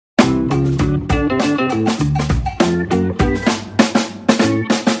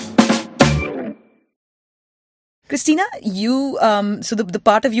Christina, you, so the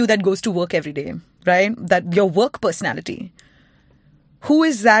part of you that goes to work every day, right? That your work personality, who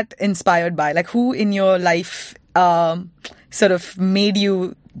is that inspired by? Like, who in your life sort of made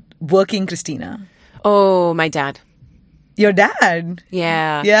you working Christina? Oh, my dad. Your dad?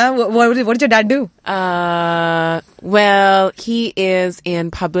 Yeah. Yeah? What did your dad do? Well, he is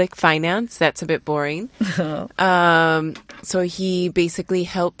in public finance. That's a bit boring. So he basically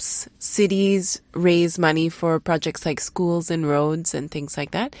helps cities raise money for projects like schools and roads and things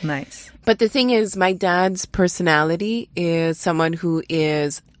like that. Nice. But the thing is, my dad's personality is someone who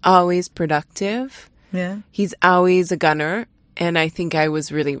is always productive. Yeah. He's always a gunner. And I think I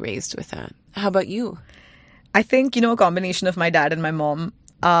was really raised with that. How about you? I think, a combination of my dad and my mom.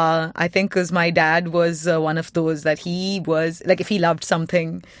 I think because my dad was one of those that he was, like, if he loved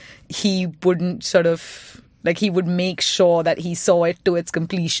something, he wouldn't sort of, like, he would make sure that he saw it to its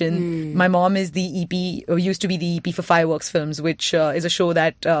completion. My mom is the EP, or used to be the EP for Fireworks Films, which is a show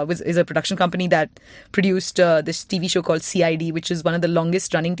that is a production company that produced this TV show called CID, which is one of the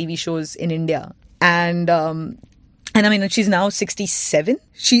longest running TV shows in India. And I mean, she's now 67.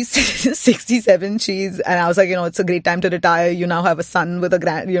 She's 67. And I was like, it's a great time to retire. You now have a son with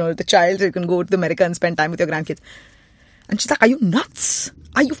the child. So you can go to America and spend time with your grandkids. And she's like, are you nuts?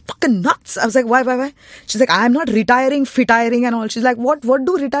 Are you fucking nuts? I was like, why? She's like, I'm not retiring, fitiring and all. She's like, what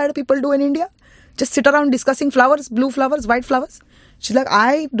do retired people do in India? Just sit around discussing flowers, blue flowers, white flowers. She's like,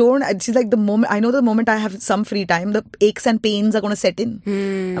 she's like, the moment I have some free time, the aches and pains are going to set in.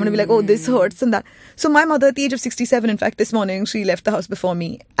 I'm going to be like, oh, this hurts and that. So my mother at the age of 67, in fact, this morning, she left the house before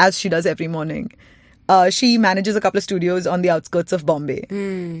me, as she does every morning. She manages a couple of studios on the outskirts of Bombay.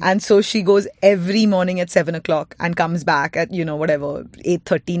 And so she goes every morning at 7 o'clock and comes back at,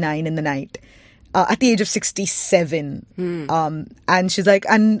 8:39 in the night. At the age of 67. And she's like,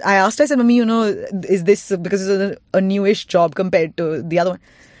 and I asked her, I said, Mummy, is this because it's a newish job compared to the other one?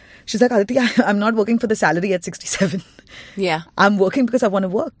 She's like, Aditi, I'm not working for the salary at 67. Yeah. I'm working because I want to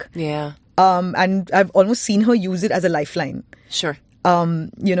work. Yeah. And I've almost seen her use it as a lifeline. Sure.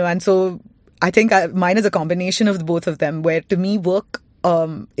 And so I think mine is a combination of both of them, where to me work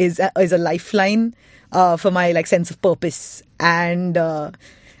is a lifeline for my like sense of purpose.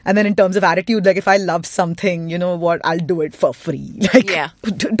 And then in terms of attitude, like if I love something, you know what, I'll do it for free. Like, yeah.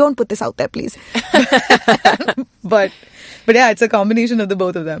 Don't put this out there, please. But yeah, it's a combination of the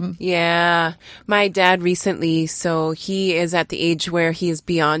both of them. Yeah. My dad recently, so he is at the age where he is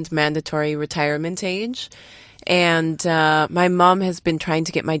beyond mandatory retirement age. And my mom has been trying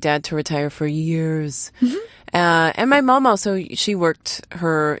to get my dad to retire for years. Mm-hmm. And my mom also, she worked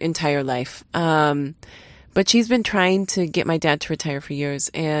her entire life. But she's been trying to get my dad to retire for years.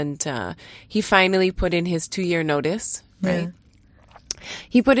 And he finally put in his 2-year notice, right? Yeah.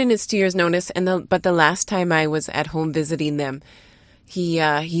 He put in his 2 years notice. But the last time I was at home visiting them, he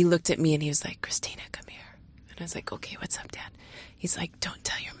looked at me and he was like, Christina, come here. And I was like, okay, what's up, Dad? He's like, don't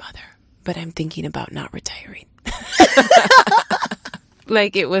tell your mother, but I'm thinking about not retiring.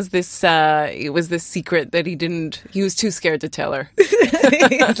 Like it was this secret that he was too scared to tell her.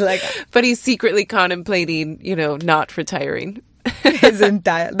 But he's secretly contemplating, not retiring.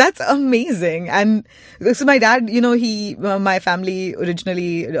 That's amazing. And so my dad, my family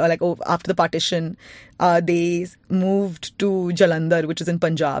originally, after the partition, they moved to Jalandhar, which is in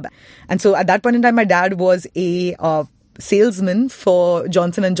Punjab. And so at that point in time, my dad was a salesman for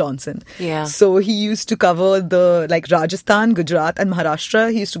Johnson & Johnson. Yeah. So he used to cover the Rajasthan, Gujarat and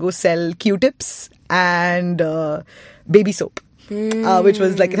Maharashtra. He used to go sell Q-tips and baby soap. Which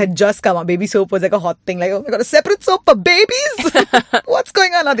was it had just come out. Baby soap was a hot thing. Oh my God, a separate soap for babies? What's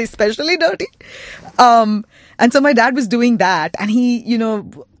going on? Are they especially dirty? And so my dad was doing that. And he,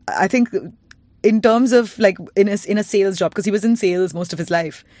 I think in terms of in a sales job, because he was in sales most of his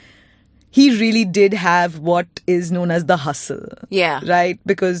life, he really did have what is known as the hustle. Yeah. Right?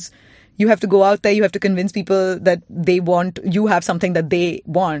 Because you have to go out there, you have to convince people that you have something that they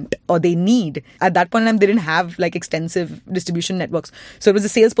want or they need. At that point in time, they didn't have extensive distribution networks. So it was a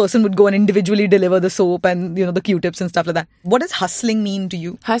salesperson would go and individually deliver the soap and, the Q-tips and stuff like that. What does hustling mean to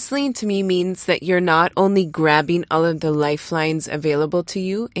you? Hustling to me means that you're not only grabbing all of the lifelines available to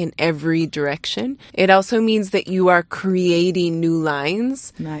you in every direction. It also means that you are creating new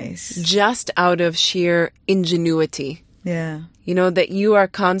lines. Nice. Just out of sheer ingenuity. Yeah. That you are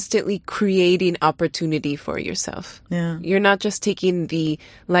constantly creating opportunity for yourself. Yeah. You're not just taking the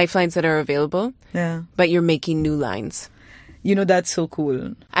lifelines that are available, but you're making new lines. That's so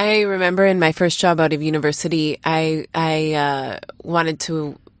cool. I remember in my first job out of university, I got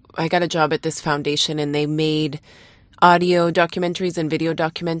a job at this foundation and they made audio documentaries and video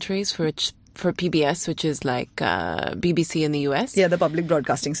documentaries for which for PBS, which is like BBC in the US. Yeah, the public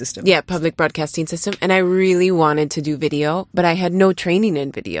broadcasting system. Yeah, public broadcasting system. And I really wanted to do video, but I had no training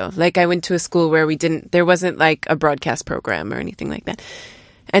in video. Like I went to a school where there wasn't like a broadcast program or anything like that.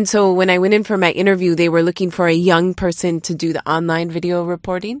 And so when I went in for my interview, they were looking for a young person to do the online video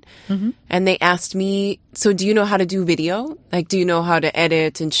reporting. Mm-hmm. And they asked me, so do you know how to do video? Like, do you know how to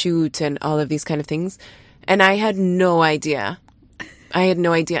edit and shoot and all of these kind of things? And I had no idea.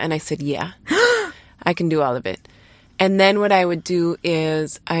 And I said, yeah, I can do all of it. And then what I would do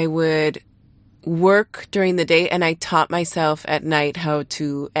is I would work during the day and I taught myself at night how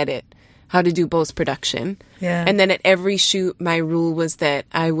to edit, how to do post-production. Yeah. And then at every shoot, my rule was that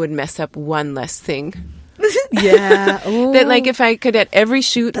I would mess up one less thing. Yeah. Oh. That like if I could at every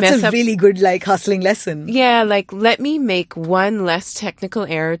shoot That's mess up. That's a really good like hustling lesson. Yeah, like let me make one less technical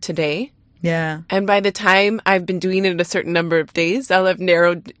error today. Yeah. And by the time I've been doing it a certain number of days, I'll have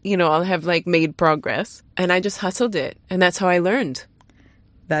narrowed, I'll have like made progress. And I just hustled it. And that's how I learned.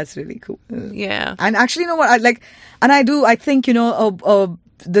 That's really cool. Yeah. And actually, you know what? I think,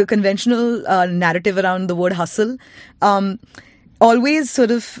 the conventional narrative around the word hustle, always sort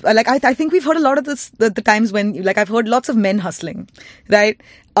of I think we've heard a lot of this the times when I've heard lots of men hustling, right?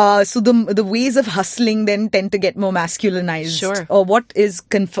 So the ways of hustling then tend to get more masculinized. Sure. Or what is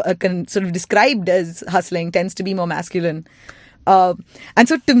sort of described as hustling tends to be more masculine. And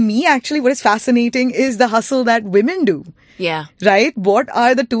so to me, actually, what is fascinating is the hustle that women do. Yeah. Right? What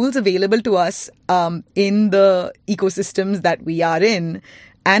are the tools available to us in the ecosystems that we are in,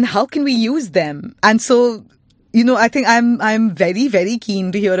 and how can we use them? And so, I think I'm very, very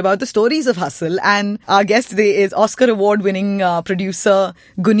keen to hear about the stories of hustle. And our guest today is Oscar award-winning producer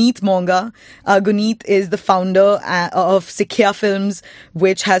Guneet Monga. Guneet is the founder of Sikhya Films,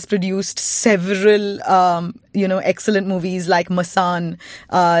 which has produced several, excellent movies like Masan,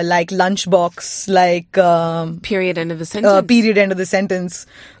 like Lunchbox, like Period End of the Sentence. Period End of the Sentence,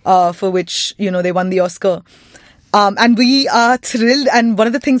 for which they won the Oscar. And we are thrilled. And one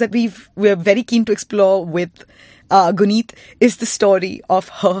of the things that we're very keen to explore with Guneet is the story of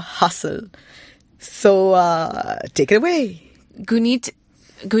her hustle. So take it away. Guneet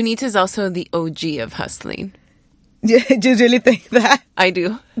is also the OG of hustling. Do you really think that? I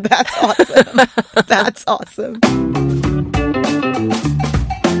do. That's awesome. That's awesome.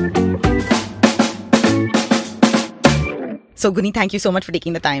 So, Guneet, thank you so much for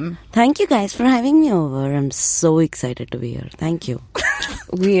taking the time. Thank you guys for having me over. I'm so excited to be here. Thank you.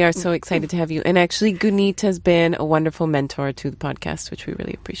 We are so excited to have you. And actually, Guneet has been a wonderful mentor to the podcast, which we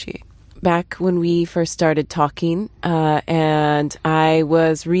really appreciate. Back when we first started talking, and I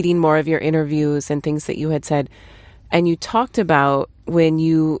was reading more of your interviews and things that you had said, and you talked about when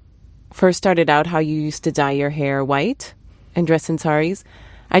you first started out how you used to dye your hair white and dress in saris.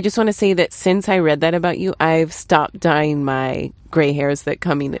 I just want to say that since I read that about you, I've stopped dyeing my gray hairs that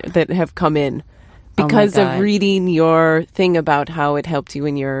have come in because of reading your thing about how it helped you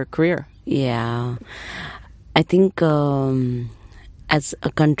in your career. Yeah. I think as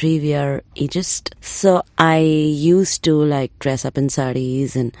a country, we are ageist. So I used to dress up in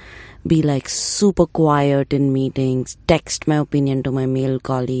saris and be super quiet in meetings, text my opinion to my male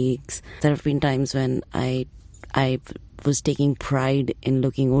colleagues. There have been times when I was taking pride in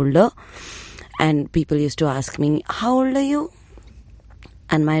looking older, and people used to ask me, how old are you?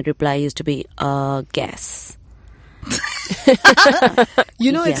 And my reply used to be, guess.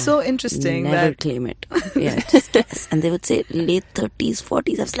 It's so interesting. Never claim it. Yeah, just guess. And they would say late 30s,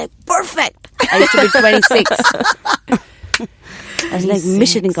 40s. I was like, perfect. I used to be 26. I was like,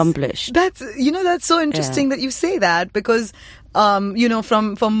 mission accomplished. That's so interesting that you say that, because, from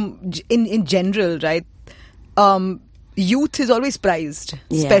in general, right? Youth is always prized,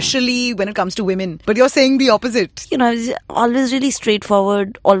 especially when it comes to women. But you're saying the opposite. I was always really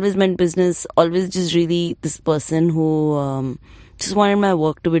straightforward, always meant business, always just really this person who just wanted my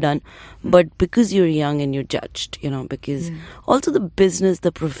work to be done. But because you're young and you're judged, because also the business,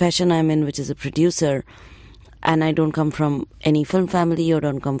 the profession I'm in, which is a producer, and I don't come from any film family or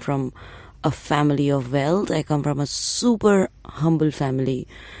don't come from a family of wealth. I come from a super humble family.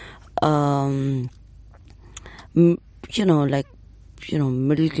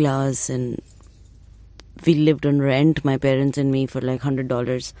 Middle class, and we lived on rent, my parents and me, for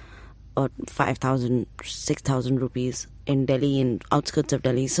 $100 or 5,000, 6,000 rupees in Delhi, in outskirts of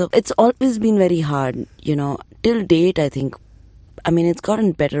Delhi. So it's always been very hard, till date. I think, it's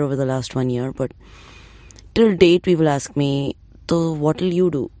gotten better over the last 1 year, but till date people ask me, so what will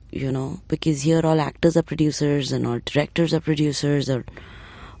you do, because here all actors are producers and all directors are producers, or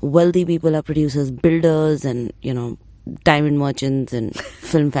wealthy people are producers, builders, and Diamond Merchants and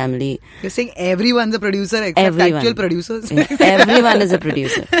Film Family. You're saying everyone's a producer except Everyone. actual producers? Yeah, everyone is a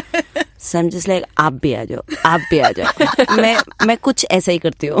producer. So I'm just like, आप भी आ जाओ, आप भी आ जाओ. मैं कुछ ऐसा ही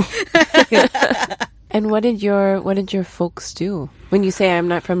करती हूँ. And what did your folks do? When you say I'm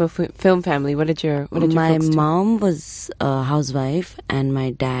not from a film family, what did your My folks do? mom was a housewife and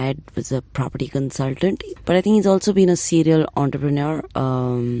my dad was a property consultant. But I think he's also been a serial entrepreneur.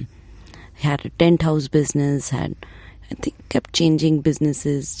 He had a tent house business, kept changing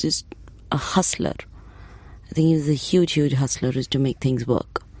businesses, just a hustler. I think he was a huge, huge hustler, just to make things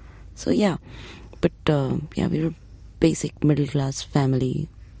work. So yeah, but we were basic middle class family.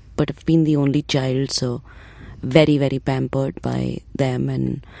 But I've been the only child, so very, very pampered by them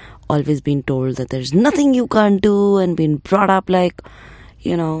and always been told that there's nothing you can't do and been brought up like,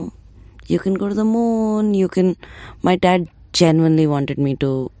 you can go to the moon, My dad genuinely wanted me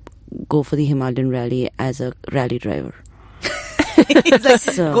to go for the Himalayan rally as a rally driver. It's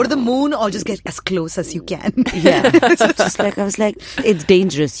like, go to the moon or just get as close as you can. Yeah. Just like, I was like, it's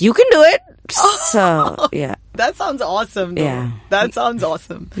dangerous. You can do it. So, yeah. That sounds awesome, though. Yeah. That sounds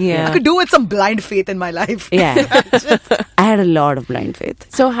awesome. Yeah. I could do with some blind faith in my life. Yeah. I had a lot of blind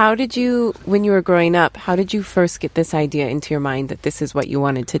faith. So how did you, when you were growing up, how did you first get this idea into your mind that this is what you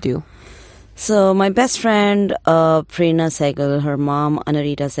wanted to do? So my best friend, Prerna Sehgal, her mom,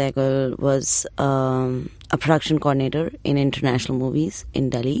 Anarita Sehgal, was a production coordinator in international movies in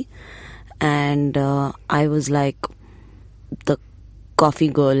Delhi. And I was like the coffee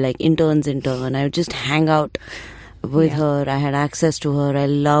girl, like intern. I would just hang out with her. I had access to her. I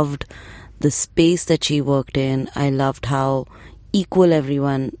loved the space that she worked in. I loved how equal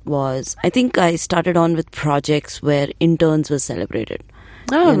everyone was. I think I started on with projects where interns were celebrated.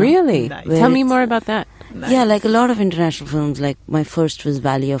 Oh, really? Nice. Tell me more about that. Nice. Yeah, like a lot of international films. Like my first was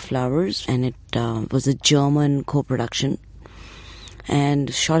Valley of Flowers, and it was a German co-production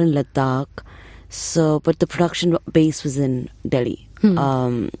and shot in Ladakh. So, but the production base was in Delhi.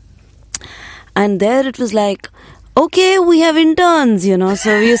 And there it was like, okay, we have interns,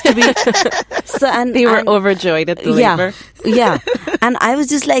 So we used to be. They were overjoyed at the labor. Yeah. And I was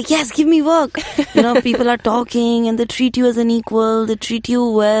just like, yes, give me work. People are talking and they treat you as an equal. They treat you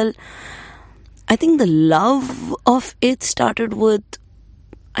well. I think the love of it started with,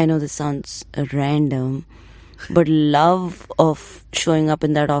 I know this sounds random, but love of showing up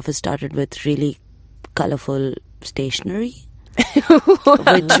in that office started with really colorful stationery.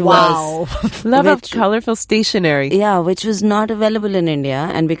 Which was love of colorful stationery. Yeah, which was not available in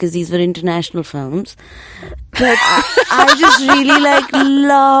India, and because these were international films, but I just really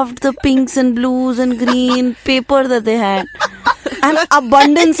loved the pinks and blues and green paper that they had, and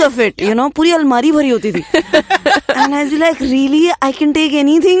abundance of it. पूरी अलमारी भरी होती थी, and I'd be like, really, I can take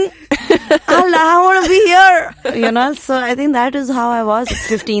anything. I want to be here, So I think that is how I was at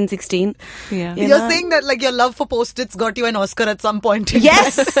 15, 16. Yeah. You're saying that your love for Post-its got you an Oscar at some point.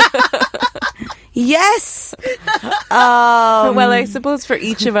 Yes. Yes. Well, I suppose for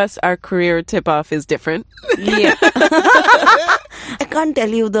each of us, our career tip-off is different. Yeah. I can't tell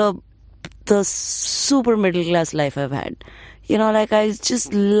you the super middle class life I've had. I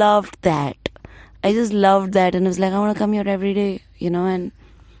just loved that. I just loved that, and it was like, I want to come here every day, and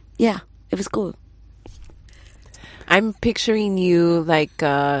yeah, it was cool. I'm picturing you like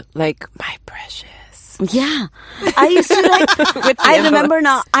my precious. Yeah, I used to I remember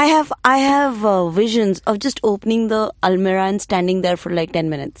now. I have visions of just opening the almirah and standing there for 10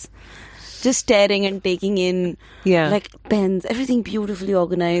 minutes, just staring and taking in, pens, everything beautifully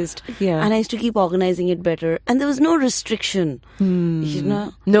organized. Yeah, and I used to keep organizing it better, and there was no restriction.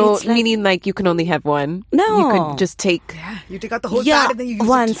 No, meaning you can only have one. No, you could just take. You take out the whole pad and then you use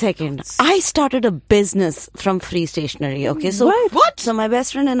one it. second. I started a business from free stationery. Okay, so what? So my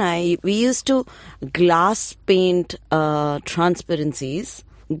best friend and I, we used to glass paint transparencies,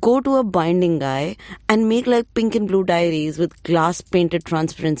 go to a binding guy and make pink and blue diaries with glass painted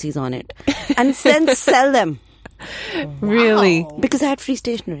transparencies on it, and then sell them. Really? Because I had free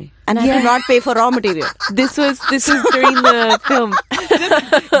stationery and I had to not pay for raw material. This was during the film.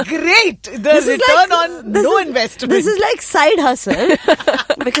 Great. The return on no investment. This is like side hustle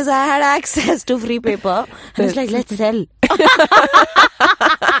because I had access to free paper and it's like, let's sell.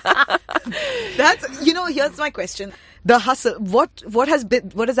 That's, here's my question. The hustle, what has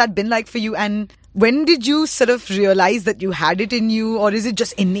that been like for you, and when did you sort of realize that you had it in you, or is it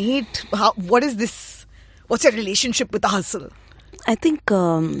just innate? What is this? What's your relationship with the hustle? I think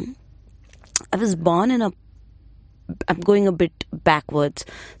I was born in I'm going a bit backwards.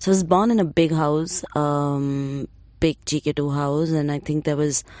 So I was born in a big house, big GK2 house, and I think there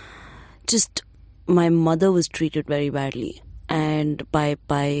was just my mother was treated very badly and by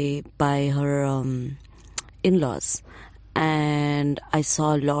her in-laws, and I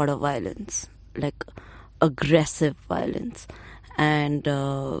saw a lot of violence, like aggressive violence, and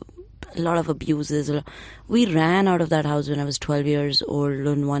a lot of abuses. We ran out of that house when I was 12 years old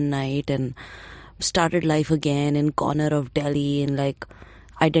on one night and started life again in corner of Delhi in like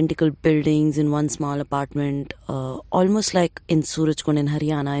identical buildings in one small apartment, almost like in Surajkund in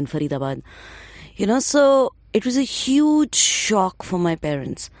Haryana, in Faridabad. So it was a huge shock for my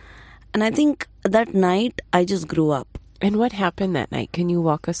parents. And I think that night I just grew up. And what happened that night? Can you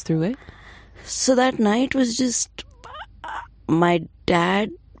walk us through it? So that night was just, my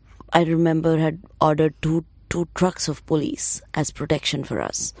dad, I remember, had ordered two trucks of police as protection for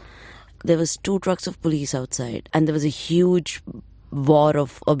us. There was 2 trucks of police outside, and there was a huge war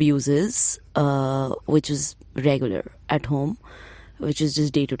of abuses, which was regular at home, which is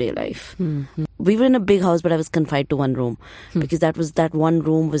just day-to-day life. Mm-hmm. We were in a big house, but I was confined to one room because that one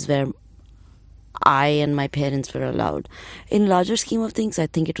room was where I and my parents were allowed. In larger scheme of things, I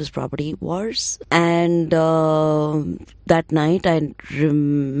think it was property wars. And that night, I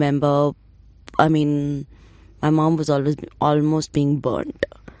remember, my mom was almost being burnt.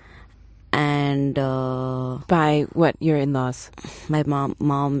 And by what, your in-laws? My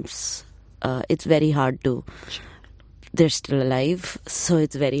mom's. It's very hard to. They're still alive, so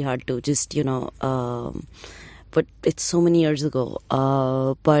it's very hard to just but it's so many years ago.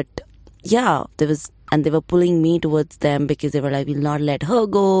 But yeah, they were pulling me towards them because they were like, "We'll not let her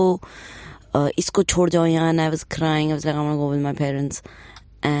go. Isko chhod jao yahan." And I was crying. I was like, "I want to go with my parents,"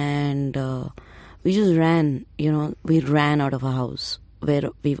 and we just ran. We ran out of a house where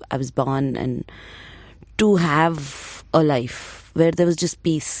I was born, and to have a life where there was just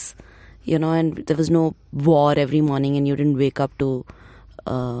peace, and there was no war every morning, and you didn't wake up to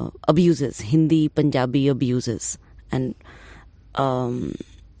abuses, Hindi, Punjabi abuses. And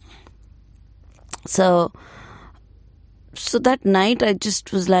so that night I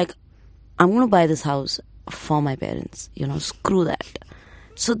just was like, I'm going to buy this house for my parents, screw that.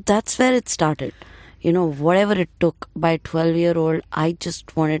 So that's where it started. Whatever it took. By 12-year-old, I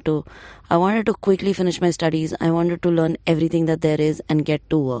wanted to quickly finish my studies. I wanted to learn everything that there is and get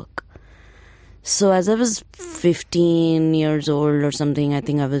to work. So as I was 15 years old or something, I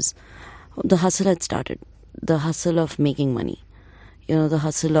think the hustle had started. The hustle of making money. The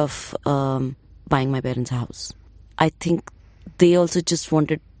hustle of buying my parents a house. I think they also just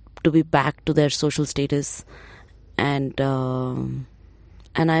wanted to be back to their social status. And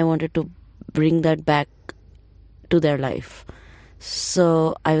I wanted to bring that back to their life.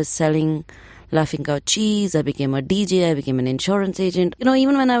 So I was selling Laughing Cow cheese, I became a DJ, I became an insurance agent.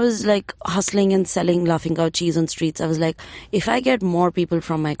 Even when I was like hustling and selling Laughing Cow cheese on streets, I was like, if I get more people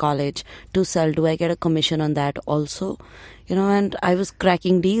from my college to sell, do I get a commission on that also? And I was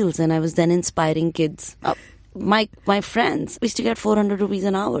cracking deals, and I was then inspiring kids. My friends, we used to get 400 rupees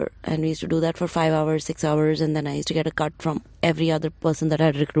an hour, and we used to do that for 5 hours, 6 hours, and then I used to get a cut from every other person that I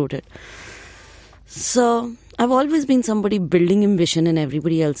had recruited. So I've always been somebody building ambition in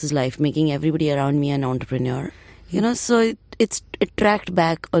everybody else's life, making everybody around me an entrepreneur. So it tracked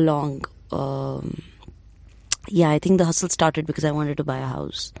back along. I think the hustle started because I wanted to buy a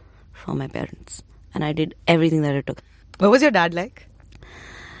house for my parents, and I did everything that it took. What was your dad like?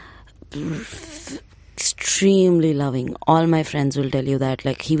 Extremely loving. All my friends will tell you that.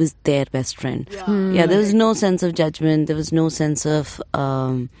 Like, he was their best friend. Yeah, there was no sense of judgment. There was no sense of...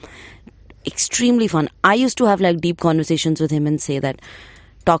 extremely fun. I used to have like deep conversations with him and say that,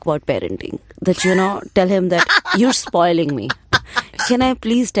 talk about parenting. That, tell him that you're spoiling me. Can I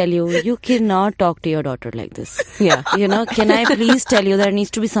please tell you cannot talk to your daughter like this. Yeah. Can I please tell you there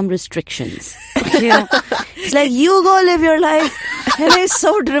needs to be some restrictions. It's like, you go live your life. And it's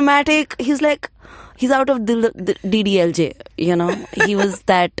so dramatic. He's like, he's out of the DDLJ, He was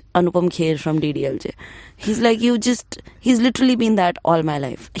that Anupam Kher from DDLJ. He's like, he's literally been that all my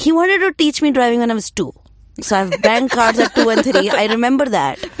life. He wanted to teach me driving when I was 2. So I have bank cards at 2 and 3. I remember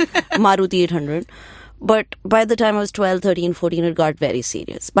that. Maruti 800. But by the time I was 12, 13, 14, it got very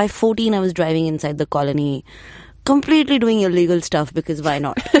serious. By 14, I was driving inside the colony, completely doing illegal stuff because why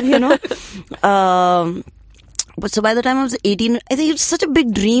not, But so by the time I was 18, I think it's such a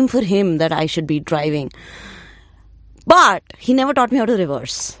big dream for him that I should be driving. But he never taught me how to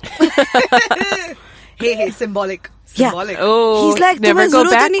reverse. Hey, symbolic. Yeah. Oh, he's like, never go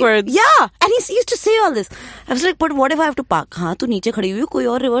backwards. Yeah. And he used to say all this. I was like, but what if I have to park? हाँ, तू नीचे खड़ी हुई, कोई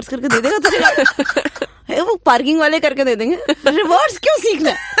और reverse करके दे देगा तुझे. वो parking वाले करके दे देंगे. Reverse क्यों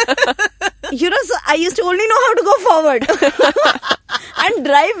सीखना? So I used to only know how to go forward. And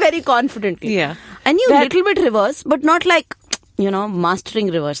drive very confidently. Yeah. I knew a little bit reverse, but not like, mastering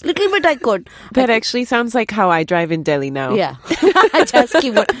reverse. Little bit I could. That actually sounds like how I drive in Delhi now. Yeah. Just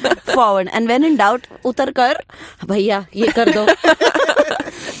keep it forward. And when in doubt, utar kar, bhaiya, ye kar do.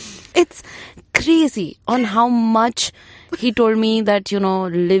 It's crazy on how much he told me that,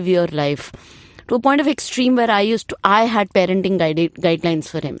 live your life. To a point of extreme where I had parenting guidelines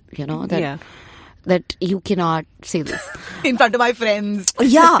for him, that you cannot say this. In front of my friends.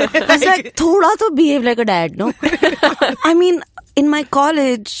 Yeah. I was like, thoda to behave like a dad, no? I mean, in my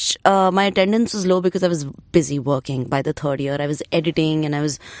college, my attendance was low because I was busy working. By the third year, I was editing and I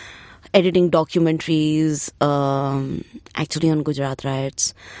was editing documentaries, actually on Gujarat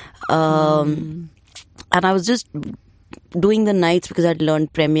riots. And I was just doing the nights because I'd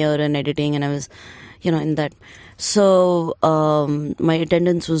learned Premiere and editing and I was, in that. So my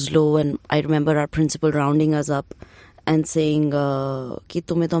attendance was low and I remember our principal rounding us up and saying, कि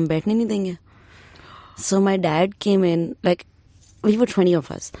तुम्हें तो हम बैठने नहीं देंगे. So my dad came in, like, we were 20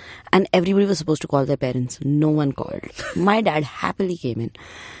 of us and everybody was supposed to call their parents. No one called. My dad happily came in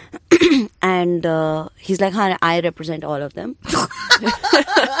and he's like, I represent all of them.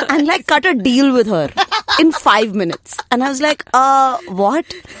 And like cut a deal with her in 5 minutes. And I was like, what?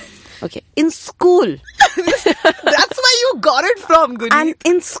 Okay, in school. That's where you got it from, Gunit. And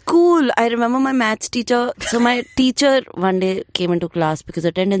in school, I remember my maths teacher. So my teacher one day came into class because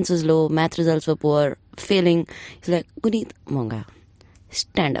attendance was low, math results were poor, failing. He's like, Gunit Monga,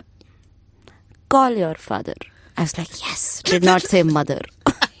 stand up. Call your father. I was like, yes. Did not say mother.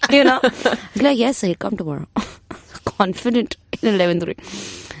 He's like, yes, I'll come tomorrow. Confident in 11th grade.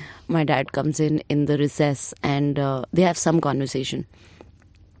 My dad comes in the recess and they have some conversation.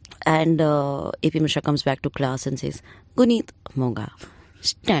 And AP Mishra comes back to class and says, Gunit Monga,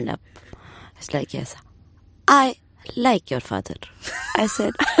 stand up. I was like, yes, I like your father. I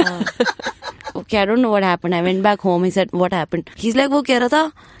said, okay, I don't know what happened. I went back home. He said, what happened? He's like, वो कह रहा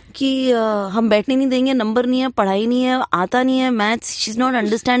था कि हम बैठने नहीं देंगे, number नहीं है, पढ़ाई नहीं है, आता नहीं है, maths, she's not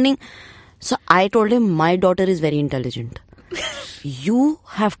understanding. So I told him, my daughter is very intelligent. You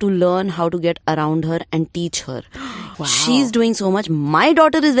have to learn how to get around her and teach her. Wow. She's doing so much. My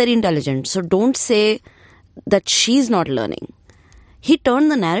daughter is very intelligent. So don't say that she's not learning. He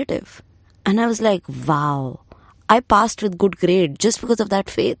turned the narrative. And I was like, wow. I passed with good grade just because of that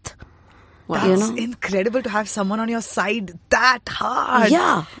faith. Wow. That's incredible to have someone on your side that hard.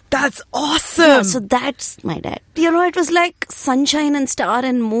 Yeah. That's awesome. Yeah, so that's my dad. It was like sunshine and star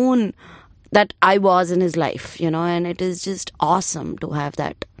and moon that I was in his life, and it is just awesome to have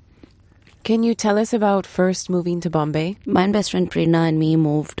that. Can you tell us about first moving to Bombay? My best friend Prerna and me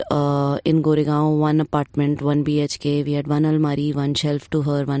moved in Goregaon, one apartment, 1 BHK. We had one almari, one shelf to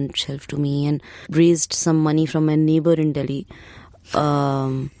her, one shelf to me, and raised some money from my neighbor in Delhi.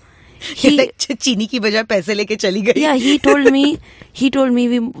 चीनी की बजाय पैसे लेके चली गई. Yeah, he told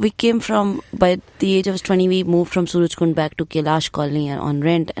me we came from, by the age of 20, we moved from Surajkund back to Kailash Colony on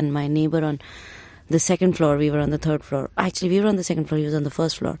rent, and my neighbor on the second floor, we were on the third floor. Actually, we were on the second floor, he was on the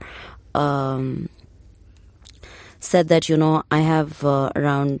first floor. Said that, I have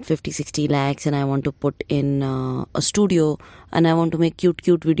around 50-60 lakhs and I want to put in a studio and I want to make cute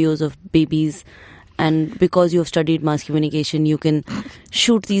videos of babies. And because you have studied mass communication, you can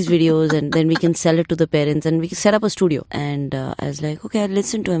shoot these videos and then we can sell it to the parents and we can set up a studio. And I was like, okay, I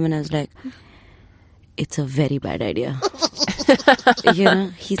listened to him and I was like, it's a very bad idea.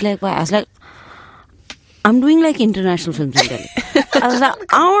 He's like, why? I was like, I'm doing like international films in Delhi. I was like,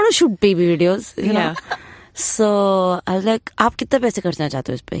 I want to shoot baby videos, you know. So I was like, आप कितना पैसे खर्चना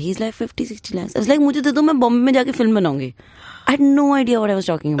चाहते हो इस पे? He's like 50-60 lakhs. I was like, मुझे दे दो, मैं बॉम्बे में जाके फिल्म बनाऊंगी. I had no idea what I was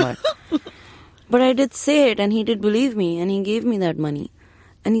talking about. But I did say it and he did believe me and he gave me that money.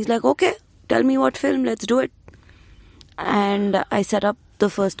 And he's like, okay, tell me what film, let's do it. And I set up the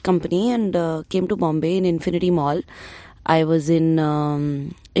first company and came to Bombay in Infinity Mall. I was in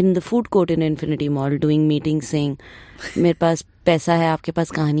the food court in Infinity Mall doing meetings saying, मेरे पास पैसा है, आपके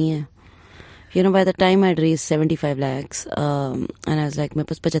पास कहानी है. By the time I'd raised 75 lakhs, and I was like, मेरे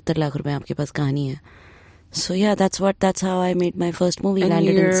पास 75 lakh रुपए आपके पास कहानी है. So yeah, that's how I made my first movie. And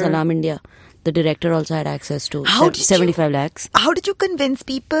landed in Salam, India. The director also had access to 75 lakhs. How did you convince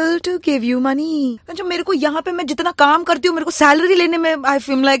people to give you money? जो मेरे को यहाँ पे मैं जितना काम करती हूँ, मेरे को salary लेने में I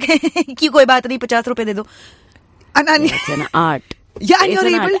feel like कि कोई बात नहीं, 50 रुपए दे दो. It's an art. Yeah, and you're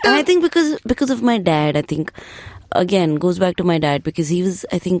able to. And I think because of my dad, I think, again, goes back to my dad because he was,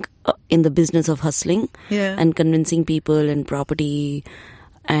 I think, in the business of hustling and convincing people and property.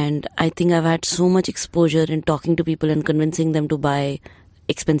 And I think I've had so much exposure in talking to people and convincing them to buy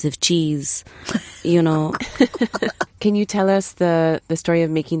expensive cheese, you know. Can you tell us the story of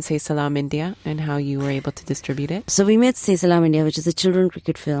making Say Salam India and how you were able to distribute it? So we made Say Salam India, which is a children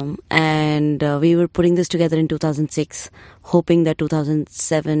cricket film, and we were putting this together in 2006, hoping that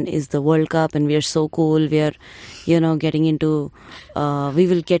 2007 is the World Cup, and we are so cool. We are, getting into, we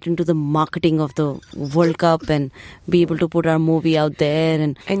will get into the marketing of the World Cup and be able to put our movie out there.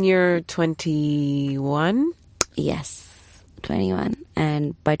 And you're 21? Yes, 21,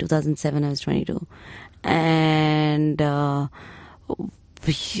 and by 2007 I was 22. And the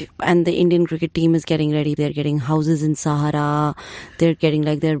Indian cricket team is getting ready. They're getting houses in Sahara. They're getting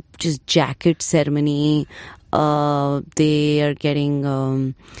their just jacket ceremony. They are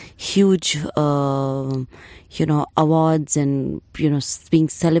getting huge awards and being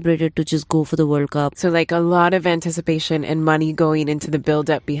celebrated to just go for the World Cup. So a lot of anticipation and money going into the build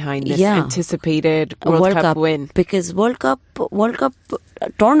up behind this anticipated World Cup win. Because World Cup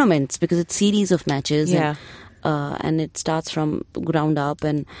tournaments, because it's series of matches. Yeah. And it starts from ground up,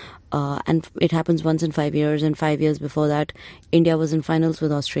 and it happens once in 5 years. And 5 years before that, India was in finals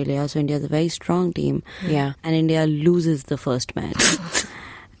with Australia. So India is a very strong team. Yeah. And India loses the first match.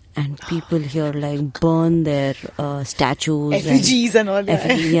 And people here burn their statues, effigies and all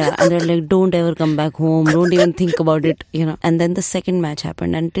that. Yeah, and they're don't ever come back home. Don't even think about it, And then the second match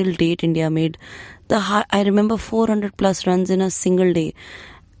happened. Until date, India made I remember 400 plus runs in a single day.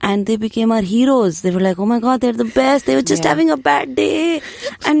 And they became our heroes. They were oh my God, they're the best. They were just having a bad day.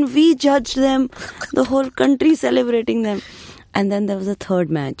 And we judged them. The whole country celebrating them. And then there was a third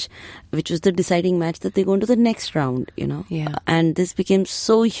match, which was the deciding match that they go into the next round, Yeah. And this became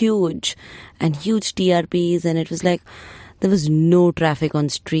so huge and huge TRPs. And it was there was no traffic on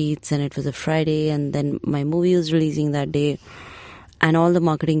streets. And it was a Friday. And then my movie was releasing that day. And all the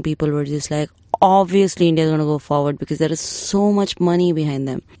marketing people were just obviously India is going to go forward because there is so much money behind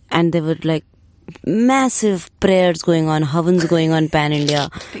them. And there were massive prayers going on, havans going on pan-India.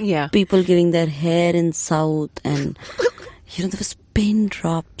 Yeah. People getting their hair in South, and there was pin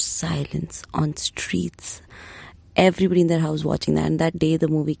drop silence on streets. Everybody in their house watching that. And that day the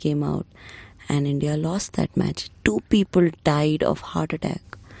movie came out and India lost that match. 2 people died of heart attack.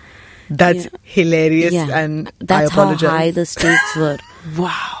 That's hilarious, and that's I apologize. how high the stakes were.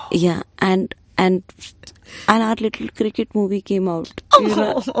 Wow. Yeah, and our little cricket movie came out.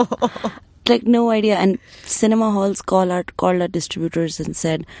 No idea. And cinema halls called our distributors and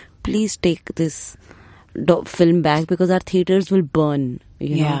said, please take this film back because our theaters will burn.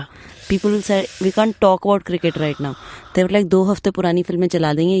 Yeah. People will say, we can't talk about cricket right now. They were 2 hafte purani filmein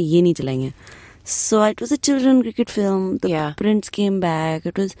chala denge, ye nahi chalayenge. So it was a children cricket film. The prints came back.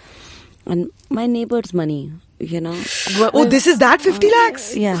 It was, and my neighbor's money, This is that 50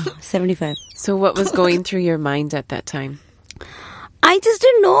 lakhs? Yeah, 75. So what was going through your mind at that time? I just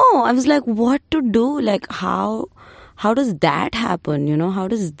didn't know. I was what to do? How does that happen? How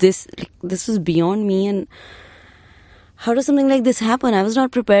does this, this was beyond me, and how does something like this happen? I was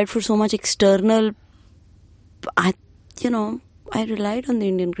not prepared for so much external. I relied on the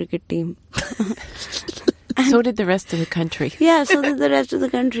Indian cricket team. So did the rest of the country. Yeah, so did the rest of the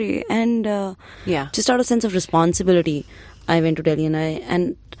country. And just out of sense of responsibility, I went to Delhi,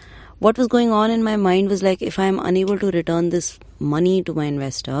 and what was going on in my mind was if I'm unable to return this money to my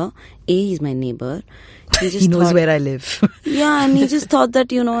investor, he's my neighbor. He knows where I live. Yeah, and he just thought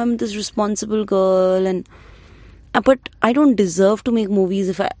that, I'm this responsible girl, and but I don't deserve to make movies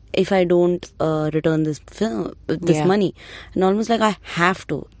if I don't return this money. And almost I have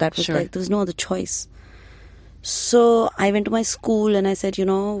to. That was there was no other choice. So I went to my school and I said,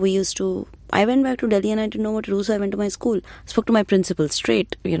 I went back to Delhi and I didn't know what to do. So I went to my school, spoke to my principal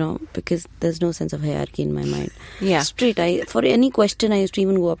straight, because there's no sense of hierarchy in my mind. Yeah. Straight. For any question, I used to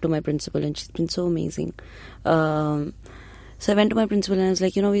even go up to my principal, and she's been so amazing. So I went to my principal and I was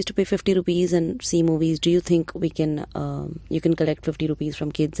we used to pay 50 rupees and see movies. Do you think we can, you can collect 50 rupees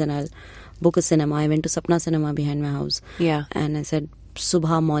from kids and I'll book a cinema? I went to Sapna Cinema behind my house. Yeah. And I said,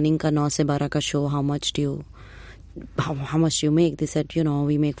 Subha morning ka 9 se 12 ka show, how much do you make? They said,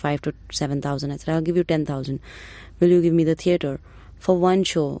 we make 5,000 to 7,000. I said, I'll give you 10,000. Will you give me the theater for one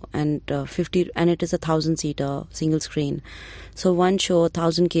show? And 50, and it is 1,000-seater single screen. So one show,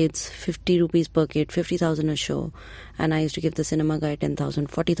 1,000 kids, 50 rupees per kid, 50,000 a show. And I used to give the cinema guy 10,000,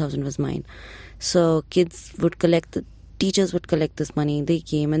 40,000 was mine. So kids would collect, the teachers would collect this money. They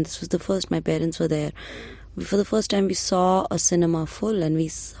came, and this was the first, my parents were there. For the first time, we saw a cinema full, and we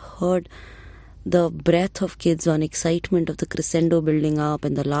heard the breath of kids on excitement of the crescendo building up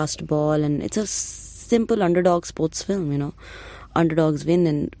and the last ball. And it's a simple underdog sports film, Underdogs win,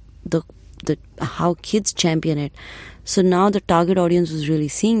 and the how kids champion it. So now the target audience was really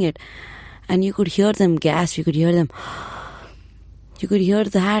seeing it, and you could hear them gasp. You could hear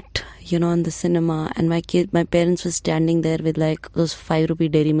that, in the cinema. And my parents were standing there with like those 5 rupee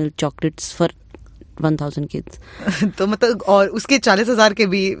Dairy Milk chocolates for 1,000 kids. तो मतलब और उसके 40,000 के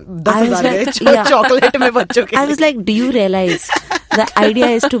भी 10,000 गए chocolate में बच्चों के. I was like, do you realize the idea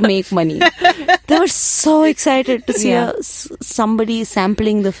is to make money? They were so excited to see somebody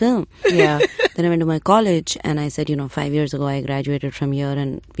sampling the film. Yeah. Then I went to my college and I said, 5 years ago I graduated from here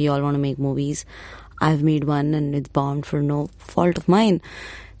and we all want to make movies. I've made one and it's bound for no fault of mine.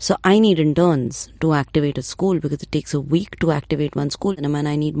 So I need interns to activate a school because it takes a week to activate one school. And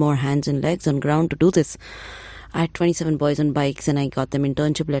I need more hands and legs on ground to do this. I had 27 boys on bikes and I got them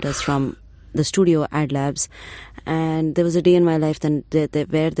internship letters from the studio Ad Labs. And there was a day in my life then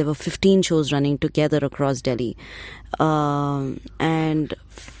where there were 15 shows running together across Delhi. And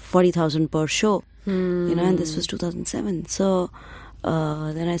 40,000 per show. And this was 2007. So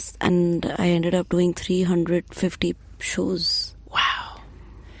then I ended up doing 350 shows. Wow.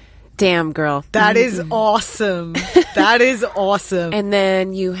 Damn, girl. That is awesome. That is awesome. And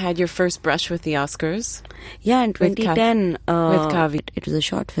then you had your first brush with the Oscars. Yeah, in 2010. With Kavi. It was a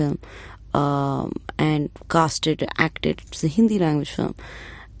short film. And acted. It's a Hindi language film.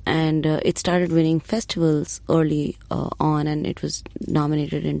 And it started winning festivals early on, and it was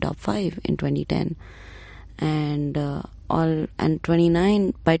nominated in top 5 in 2010. And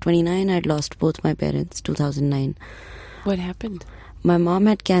by 29 I'd lost both my parents, 2009. What happened? My mom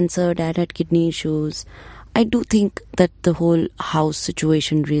had cancer, dad had kidney issues. I do think that the whole house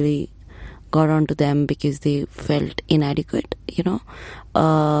situation really got onto them because they felt inadequate,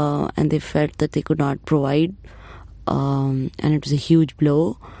 and they felt that they could not provide, and it was a huge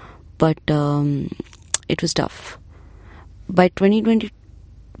blow, but it was tough. By 2020,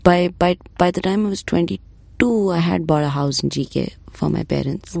 by the time I was 22, I had bought a house in GK for my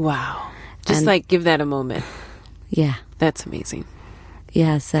parents. Wow. Just give that a moment. Yeah. That's amazing.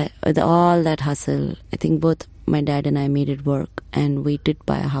 Yes, with all that hustle, I think both my dad and I made it work, and we did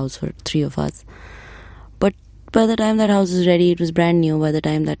buy a house for 3 of us. But by the time that house was ready, it was brand new. By the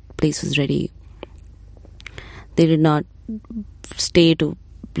time that place was ready, they did not stay to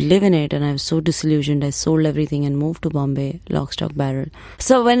live in it, and I was so disillusioned. I sold everything and moved to Bombay, lock, stock, barrel.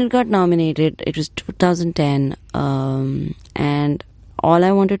 So when it got nominated, it was 2010, and all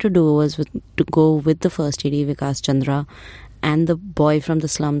I wanted to do was to go with the first AD, Vikas Chandra, and the boy from the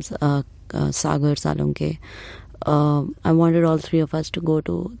slums, Sagar Salunke. I wanted all 3 of us to go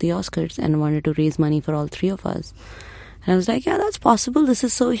to the Oscars and wanted to raise money for all 3 of us. And I was like, yeah, that's possible. This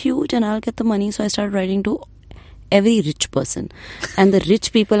is so huge and I'll get the money. So I started writing to every rich person. And the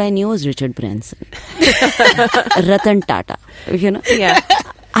rich people I knew was Richard Branson, Ratan Tata, Yeah.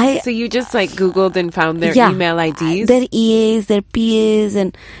 So you just Googled and found their email IDs? Their EAs, their PAs,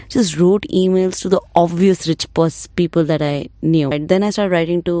 and just wrote emails to the obvious rich people that I knew. And then I started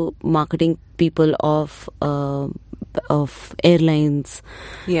writing to marketing people of airlines.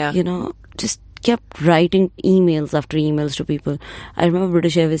 Yeah. Just kept writing emails after emails to people. I remember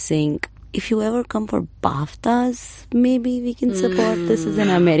British Airways saying, if you ever come for BAFTAs, maybe we can support this as an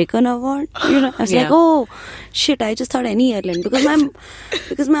American award. I was like, oh shit! I just thought any airline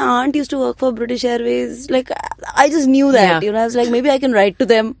because my aunt used to work for British Airways. I just knew that. I was like, maybe I can write to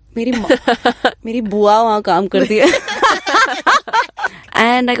them. Meri bua wahan kaam karti hai.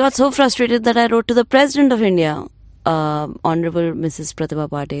 And I got so frustrated that I wrote to the President of India, Honorable Mrs. Pratibha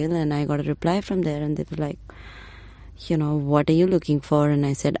Patil, and I got a reply from there, and they were like, what are you looking for? And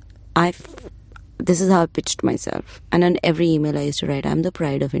I said, this is how I pitched myself. And on every email I used to write, I'm the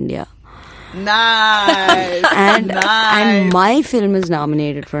pride of India. Nice. And my film is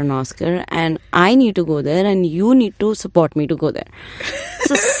nominated for an Oscar, and I need to go there, and you need to support me to go there.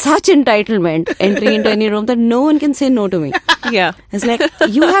 So such entitlement entering into any room that no one can say no to me. Yeah. It's like,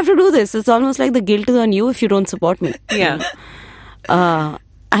 you have to do this. It's almost like the guilt is on you if you don't support me. Yeah.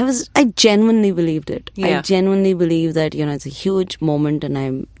 I genuinely believed it. Yeah. I genuinely believe that, it's a huge moment and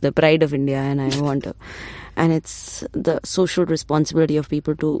I'm the pride of India and I want to. And it's the social responsibility of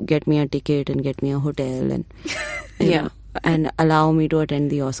people to get me a ticket and get me a hotel and, and allow me to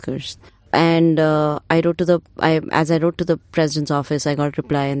attend the Oscars. And as I wrote to the president's office, I got a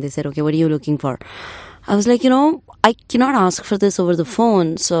reply and they said, okay, what are you looking for? I was like, I cannot ask for this over the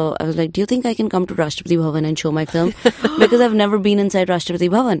phone. So I was like, do you think I can come to Rashtrapati Bhavan and show my film? Because I've never been inside Rashtrapati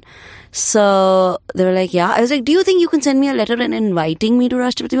Bhavan. So they were like, yeah. I was like, do you think you can send me a letter and inviting me to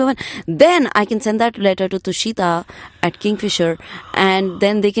Rashtrapati Bhavan? Then I can send that letter to Tushita at Kingfisher and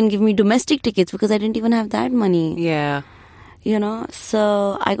then they can give me domestic tickets because I didn't even have that money. Yeah.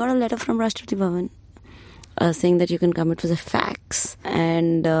 So I got a letter from Rashtrapati Bhavan saying that you can come. It was a fax.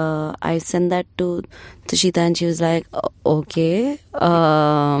 And I sent that to Tushita, and she was like, okay.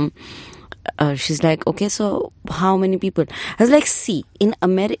 She's like, okay, so how many people? I was like, see, in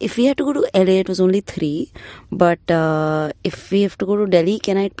America, if we had to go to LA, it was only 3. But if we have to go to Delhi,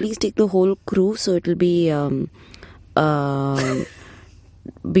 can I please take the whole crew? So it will be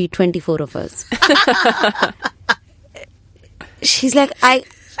 24 of us. She's like, I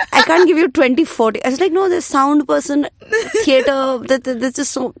can't give you 20-40. I was like, no, there's sound person, theatre, there's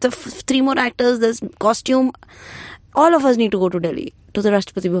just the 3 more actors, there's costume. All of us need to go to Delhi, to the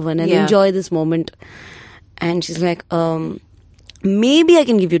Rashtrapati Bhavan, and enjoy this moment. And she's like, maybe I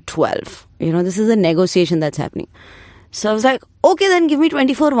can give you 12. This is a negotiation that's happening. So I was like, okay, then give me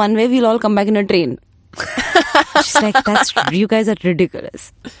 24 one way. We'll all come back in a train. She's like, you guys are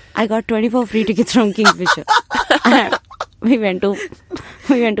ridiculous. I got 24 free tickets from Kingfisher. We went to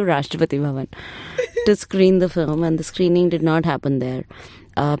Rashtrapati Bhavan to screen the film, and the screening did not happen there.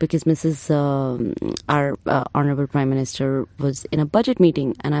 Because our Honorable Prime Minister was in a budget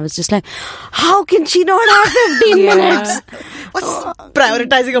meeting, and I was just like, how can she not have 15 minutes? What's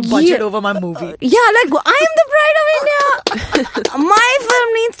prioritizing a budget over my movie? I am the pride of India. My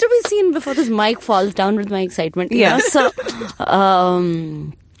film needs to be seen before this mic falls down with my excitement.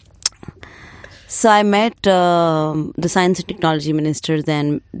 So I met the Science and Technology Minister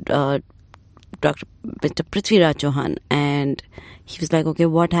then, Dr. Mr. Prithviraj Chauhan, and he was like, okay,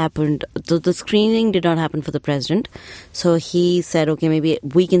 what happened? The screening did not happen for the president. So he said, okay, maybe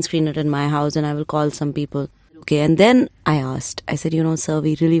we can screen it in my house and I will call some people. Okay, and then I said, sir,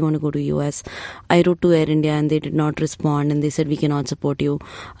 we really want to go to US. I wrote to Air India and they did not respond, and they said, we cannot support you.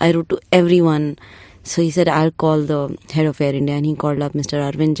 I wrote to everyone. So he said, I'll call the head of Air India, and he called up Mr.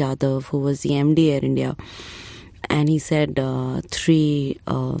 Arvind Jadhav, who was the MD Air India. And he said 3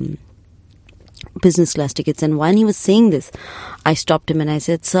 business class tickets. And when he was saying this, I stopped him and I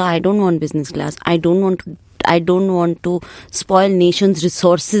said, sir, I don't want business class. I don't want to spoil nation's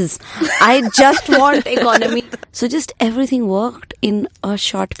resources. I just want economy. So just everything worked in a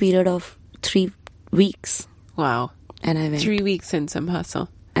short period of 3 weeks. Wow. And I went. 3 weeks and some hustle.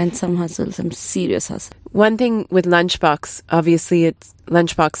 And some hustle, some serious hustle. One thing with Lunchbox, obviously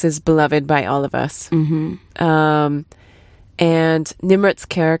Lunchbox is beloved by all of us. Mm-hmm. And Nimrat's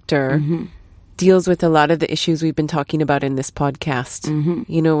character deals with a lot of the issues we've been talking about in this podcast,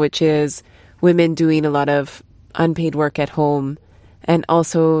 which is women doing a lot of unpaid work at home, and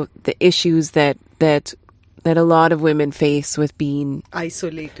also the issues that a lot of women face with being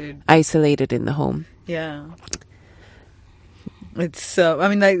isolated in the home. Yeah. It's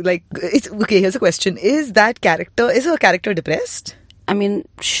it's okay. Here's a question: Is her character depressed? I mean,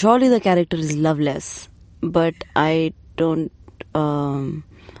 surely the character is loveless, but I don't.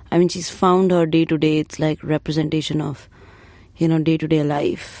 She's found her day to day. It's like representation of, day to day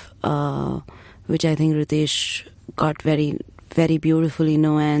life, which I think Ritesh got very, very beautifully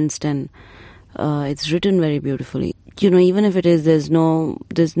nuanced, and it's written very beautifully. Even if it is, there's no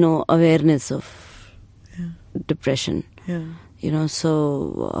awareness of depression. Yeah.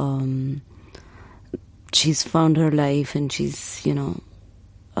 So she's found her life, and she's,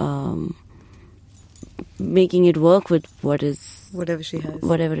 making it work with whatever she has.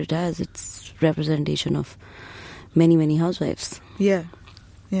 Whatever it has. It's representation of many, many housewives. Yeah.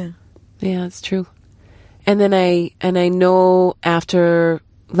 Yeah. Yeah, it's true. And then I know after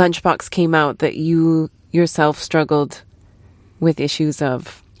Lunchbox came out that you yourself struggled with issues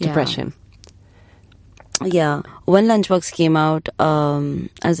of depression. Yeah, when Lunchbox came out,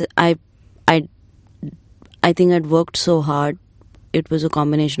 as I think I'd worked so hard. It was a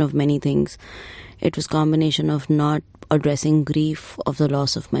combination of many things. It was a combination of not addressing grief of the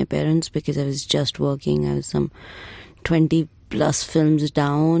loss of my parents, because I was just working. I was some 20 plus films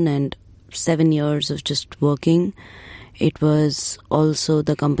down and 7 years of just working. It was also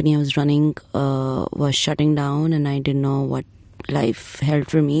the company I was running was shutting down, and I didn't know what life held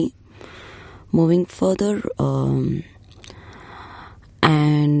for me moving further.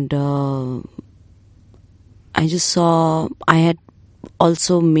 I just saw I had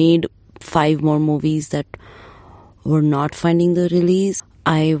also made 5 more movies that were not finding the release.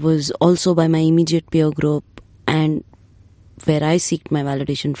 I was also by my immediate peer group, and where I seeked my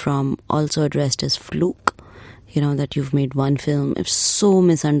validation from, also addressed as fluke. That you've made one film. It's so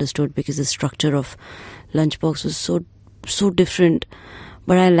misunderstood because the structure of Lunchbox was so different.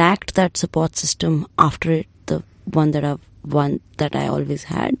 But I lacked that support system after it, the one that I always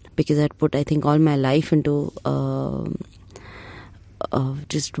had, because I'd put, I think, all my life into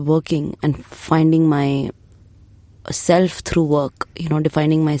just working and finding my self through work,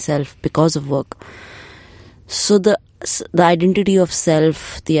 defining myself because of work. So the identity of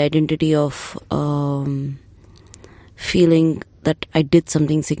self, the identity of feeling that I did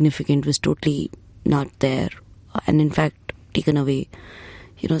something significant was totally not there, and in fact taken away.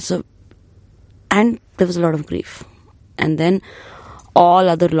 So, and there was a lot of grief, and then all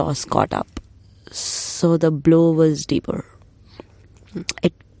other loss caught up. So the blow was deeper.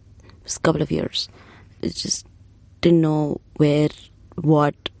 It was a couple of years. I just didn't know where,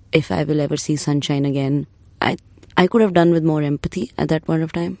 what, if I will ever see sunshine again. I could have done with more empathy at that point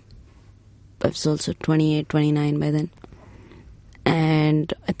of time. I was also 28, 29 by then.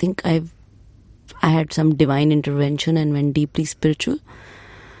 And I think I had some divine intervention and went deeply spiritual.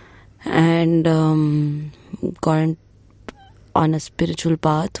 And got on a spiritual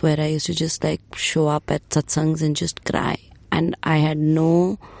path where I used to just show up at satsangs and just cry. And I had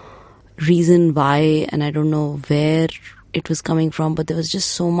no reason why, and I don't know where it was coming from, but there was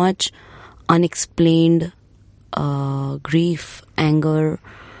just so much unexplained grief, anger,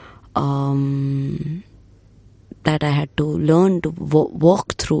 that I had to learn to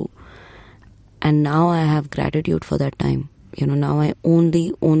walk through. And now I have gratitude for that time. Now I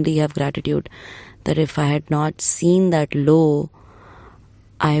only have gratitude that if I had not seen that low,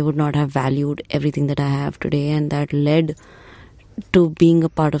 I would not have valued everything that I have today. And that led to being a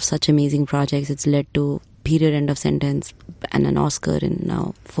part of such amazing projects. It's led to Period End of Sentence and an Oscar in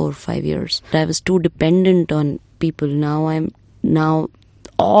now 4 or 5 years. I was too dependent on people. Now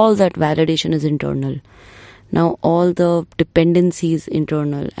all that validation is internal. Now all the dependency is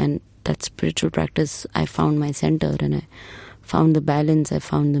internal, and that spiritual practice, I found my center, and I found the balance, I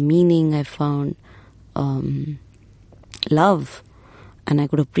found the meaning, I found love, and I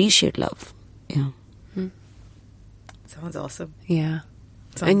could appreciate love. Yeah. Sounds awesome. Yeah.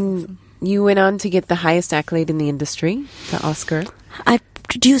 Sounds awesome. You went on to get the highest accolade in the industry, the Oscar. I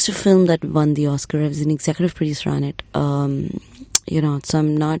produced a film that won the Oscar. I was an executive producer on it. So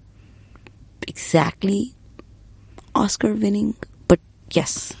I'm not exactly Oscar winning, but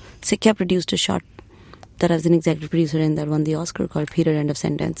yes, Sikya produced a short that I was an executive producer in that won the Oscar called Period End of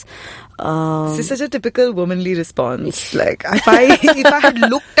Sentence. This is such a typical womanly response. If I had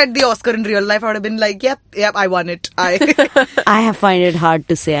looked at the Oscar in real life, I would have been like, yep, I won it. I have find it hard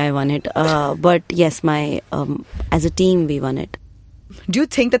to say I won it. But yes, as a team, we won it. Do you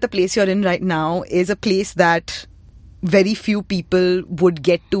think that the place you're in right now is a place that very few people would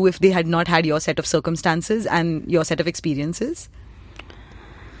get to if they had not had your set of circumstances and your set of experiences?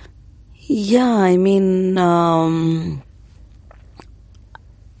 Yeah, I mean,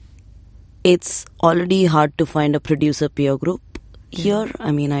 it's already hard to find a producer peer group here.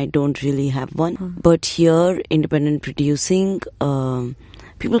 I mean, I don't really have one. But here, independent producing,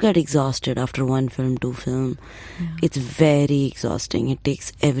 people get exhausted after 1 film, 2 film. Yeah. It's very exhausting. It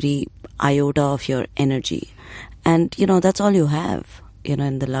takes every iota of your energy. And, that's all you have,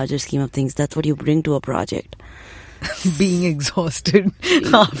 in the larger scheme of things. That's what you bring to a project. Being exhausted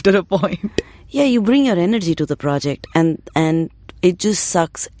after a point. Yeah, you bring your energy to the project, and it just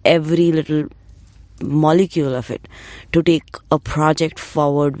sucks every little molecule of it to take a project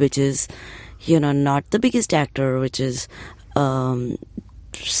forward, which is, not the biggest actor, which is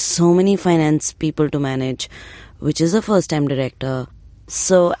so many finance people to manage, which is a first-time director.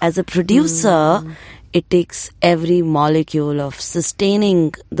 So as a producer, it takes every molecule of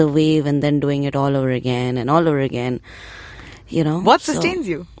sustaining the wave and then doing it all over again and all over again. What sustains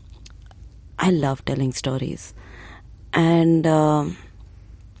you? I love telling stories. And I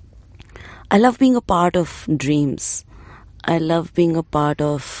love being a part of dreams. I love being a part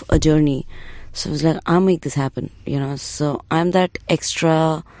of a journey. So I was like, I'll make this happen, So I'm that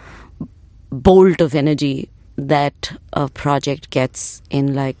extra bolt of energy that a project gets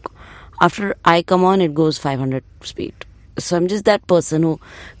in, after I come on, it goes 500 speed. So I'm just that person who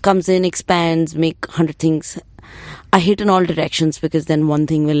comes in, expands, make 100 things. I hit in all directions because then one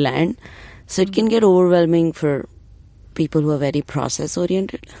thing will land. So it can get overwhelming for people who are very process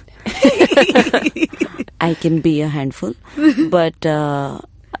oriented. I can be a handful. But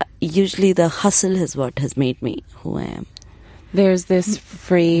usually the hustle is what has made me who I am. There's this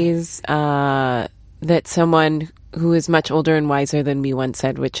phrase that someone who is much older and wiser than me once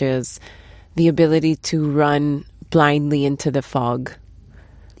said, which is the ability to run blindly into the fog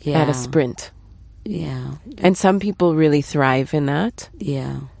at a sprint. Yeah. And some people really thrive in that.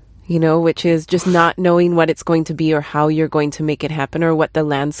 Yeah. Which is just not knowing what it's going to be or how you're going to make it happen or what the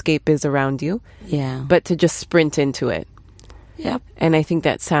landscape is around you. Yeah. But to just sprint into it. Yep. And I think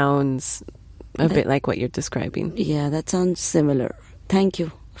that sounds a bit like what you're describing. Yeah, that sounds similar. Thank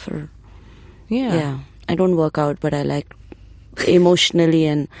you for... Yeah. I don't work out, but I like emotionally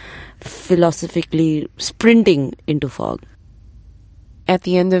and philosophically sprinting into fog. At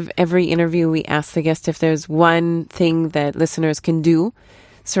the end of every interview, we ask the guest if there's one thing that listeners can do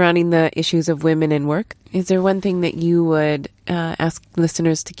surrounding the issues of women in work. Is there one thing that you would ask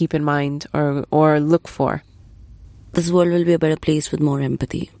listeners to keep in mind or look for? This world will be a better place with more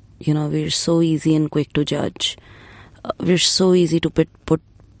empathy. You know, we're so easy and quick to judge. We're so easy to put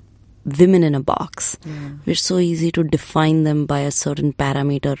women in a box. Yeah. We're so easy to define them by a certain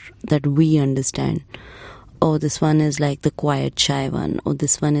parameter that we understand. Oh, this one is like the quiet, shy one. Oh,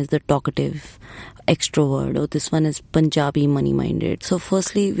 this one is the talkative extrovert. Oh, this one is Punjabi, money-minded. So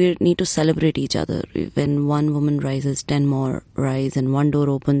firstly, we need to celebrate each other. When one woman rises, 10 more rise, and one door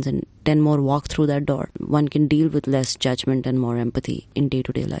opens and 10 more walk through that door. One can deal with less judgment and more empathy in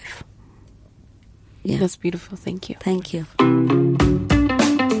day-to-day life. Yeah. That's beautiful. Thank you. Thank you.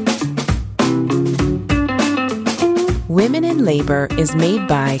 Women in Labor is made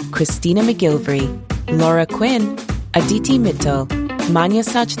by Christina McGilvery, Laura Quinn, Aditi Mittal, Manya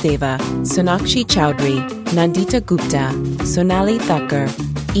Sachdeva, Sonakshi Chowdhury, Nandita Gupta, Sonali Thakur,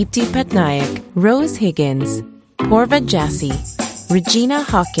 Ipti Patnaik, Rose Higgins, Porva Jassi, Regina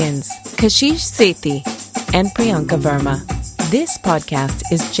Hawkins, Kashish Sethi, and Priyanka Verma. This podcast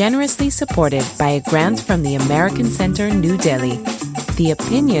is generously supported by a grant from the American Center, New Delhi. The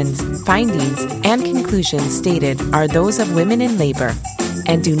opinions, findings, and conclusions stated are those of Women in Labor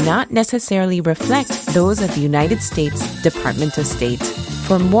and do not necessarily reflect those of the United States Department of State.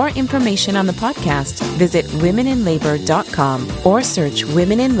 For more information on the podcast, visit womeninlabor.com or search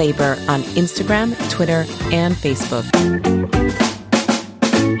Women in Labor on Instagram, Twitter, and Facebook.